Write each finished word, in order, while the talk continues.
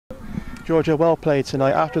Georgia, well played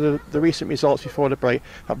tonight. After the recent results before the break,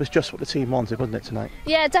 that was just what the team wanted, wasn't it, tonight?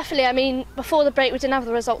 Yeah, definitely. I mean, before the break we didn't have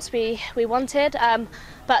the results we wanted,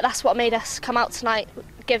 but that's what made us come out tonight,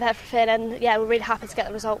 give everything, and yeah, we're really happy to get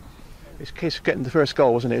the result. It's a case of getting the first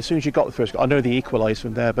goal, wasn't it? As soon as you got the first goal, I know they equalised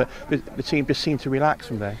from there, but the team just seemed to relax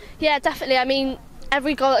from there. Yeah, definitely. I mean,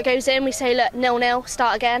 every goal that goes in, we say, look, 0-0,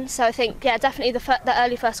 start again. So I think, yeah, definitely the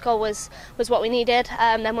early first goal was what we needed.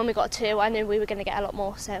 Then when we got 2, I knew we were going to get a lot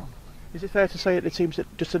more. So. Is it fair to say that the team's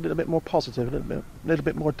just a little bit more positive, a little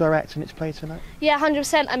bit more direct in its play tonight? Yeah,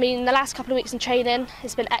 100%. I mean, the last couple of weeks in training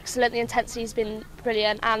has been excellent. The intensity's been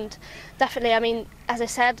brilliant, and definitely, I mean, as I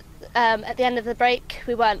said, at the end of the break,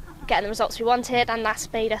 we weren't getting the results we wanted, and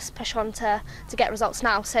that's made us push on to get results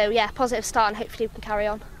now. So yeah, positive start, and hopefully we can carry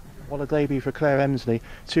on. What a debut for Claire Emsley.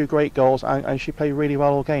 2 great goals, and she played really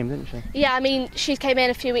well all game, didn't she? Yeah, I mean, she came in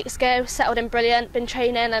a few weeks ago, settled in brilliant, been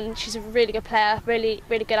training, and she's a really good player, really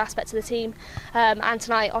good aspect to the team. And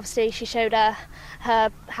tonight, obviously, she showed her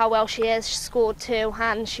how well she is. She scored 2,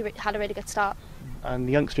 and she had a really good start. And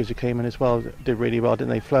the youngsters who came in as well did really well,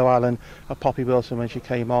 didn't they? Flo Allen, Poppy Wilson when she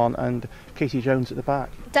came on, and Katie Jones at the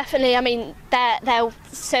back. Definitely. I mean, they're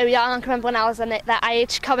so young. I can remember when I was their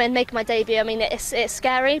age, come in, making my debut. I mean, it's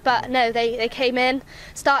scary, but no, they came in,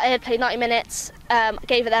 started, played 90 minutes,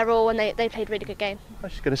 gave it their all, and they played a really good game. I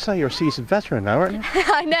was just going to say, you're a seasoned veteran now, aren't you?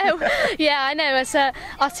 I know. Yeah, I know.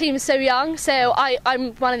 Our team is so young, so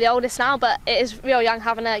I'm one of the oldest now, but it is real young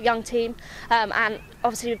having a young team, and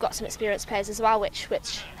obviously we've got some experienced players as well, which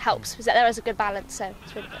helps. There is a good balance, so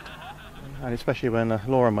it's really good. And especially when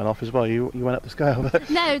Lauren went off as well, you went up the scale.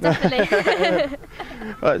 No, definitely.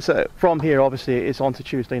 Right, so from here, obviously, it's on to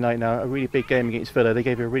Tuesday night now, a really big game against Villa. They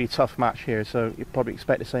gave you a really tough match here, so you probably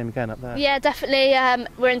expect the same again up there. Yeah, definitely.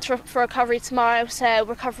 We're in for recovery tomorrow, so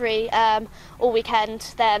recovery all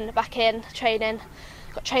weekend, then back in training.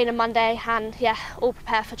 Got training Monday, and yeah, all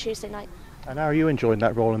prepare for Tuesday night. And how are you enjoying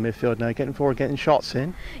that role in midfield now, getting forward, getting shots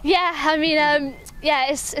in? Yeah, I mean, yeah,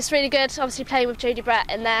 it's really good. Obviously playing with Jodie Brett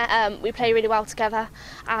in there, we play really well together,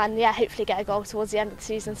 and yeah, hopefully get a goal towards the end of the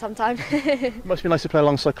season sometime. Must be nice to play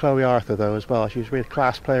alongside Chloe Arthur though as well. She's a really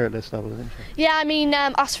class player at this level, isn't she? Yeah, I mean,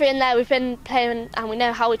 us 3 in there, we've been playing and we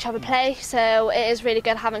know how each other play, so it is really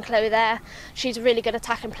good having Chloe there. She's a really good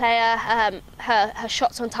attacking player. Her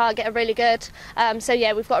shots on target are really good. So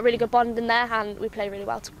yeah, we've got a really good bond in there, and we play really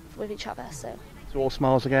well with each other. So all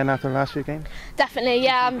smiles again after the last few games? Definitely,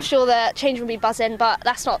 yeah. I'm sure the change will be buzzing, but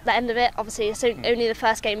that's not the end of it. Obviously, it's only the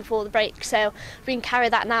first game before the break, so if we can carry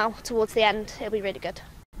that now towards the end, it'll be really good.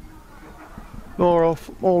 Laura,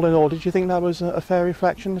 all in all, did you think that was a fair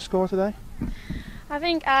reflection, the score today? I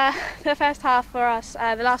think the first half for us,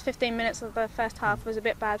 the last 15 minutes of the first half was a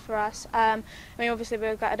bit bad for us. I mean, obviously we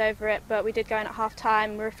were gutted over it, but we did go in at half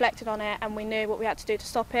time, we reflected on it, and we knew what we had to do to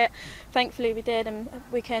stop it. Thankfully we did, and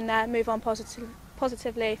we can move on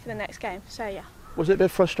positively for the next game, so yeah. Was it a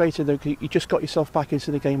bit frustrating though? You just got yourself back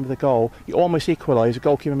into the game with a goal. You almost equalised, the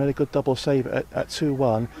goalkeeper made a good double save at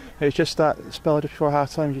 2-1. It was just that spell just before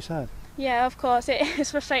half time, as you said. Yeah, of course, it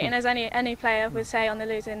is frustrating, as any player would say on the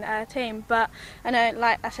losing team, but I know,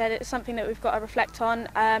 like I said, it's something that we've got to reflect on,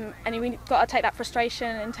 and we've got to take that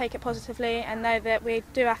frustration and take it positively and know that we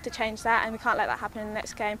do have to change that, and we can't let that happen in the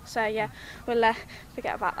next game. So yeah, we'll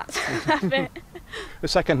forget about that bit. The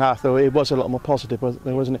second half though, it was a lot more positive,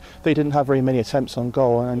 wasn't it? They didn't have very many attempts on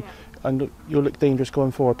goal, and you look dangerous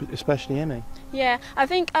going forward, especially Emmy. Yeah, I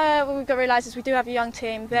think what we've got to realise is we do have a young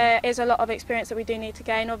team. There is a lot of experience that we do need to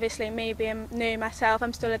gain. Obviously, me being new myself,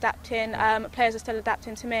 I'm still adapting. Players are still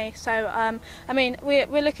adapting to me. So, I mean, we're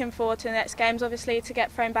looking forward to the next games. Obviously, to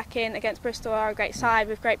get thrown back in against Bristol are a great side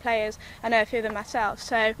with great players. I know a few of them myself,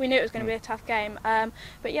 so we knew it was going to be a tough game.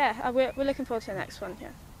 But yeah, we're looking forward to the next one. Yeah.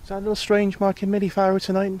 Is that a little strange marking Millie Farrow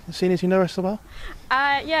tonight, seeing as you know her so well?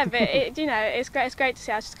 Yeah, but it's great. It's great to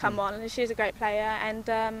see her just come on, and she's a great player. And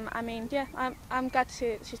I mean, yeah, I'm glad to see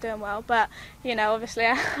that she's doing well. But obviously,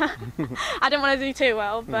 I don't want to do too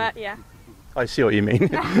well. But yeah. I see what you mean.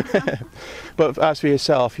 But as for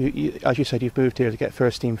yourself, you, as you said, you've moved here to get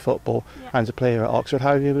first team football and to play at Oxford.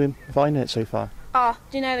 How have you been finding it so far? Oh,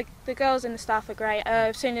 the girls and the staff are great.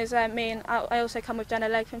 As soon as me and I also come with Jenna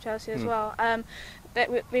Legg from Chelsea as well.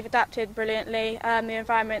 We've adapted brilliantly. The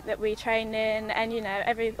environment that we train in, and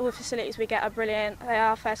all the facilities we get are brilliant. They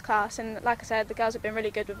are first class, and like I said, the girls have been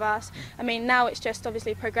really good with us. I mean, now it's just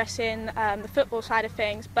obviously progressing the football side of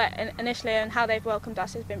things, but initially and how they've welcomed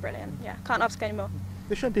us has been brilliant. Yeah, can't ask any more.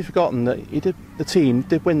 It shouldn't be forgotten that the team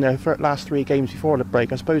did win their last 3 games before the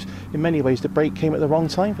break. I suppose in many ways the break came at the wrong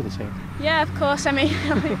time for the team. Yeah, of course. I mean,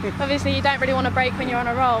 obviously you don't really want to break when you're on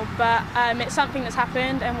a roll, but it's something that's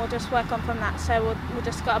happened and we'll just work on from that. So we'll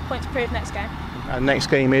just got a point to prove next game. And next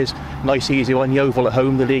game is nice, easy one, Yeovil at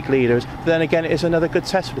home, the league leaders. But then again, it is another good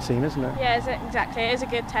test for the team, isn't it? Yeah, exactly. It is a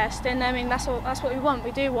good test, and I mean that's what we want.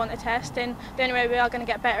 We do want a test, and the only way we are going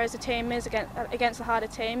to get better as a team is against the harder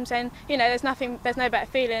teams. And you know, there's no better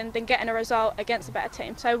feeling than getting a result against a better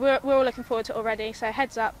team. So we're all looking forward to it already. So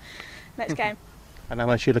heads up, next game. And how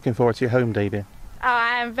much are you looking forward to your home debut? Oh,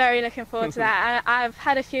 I am very looking forward to that. I've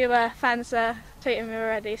had a few fans tweeting me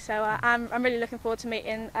already, so I'm really looking forward to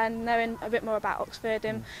meeting and knowing a bit more about Oxford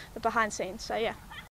and the behind scenes. So yeah.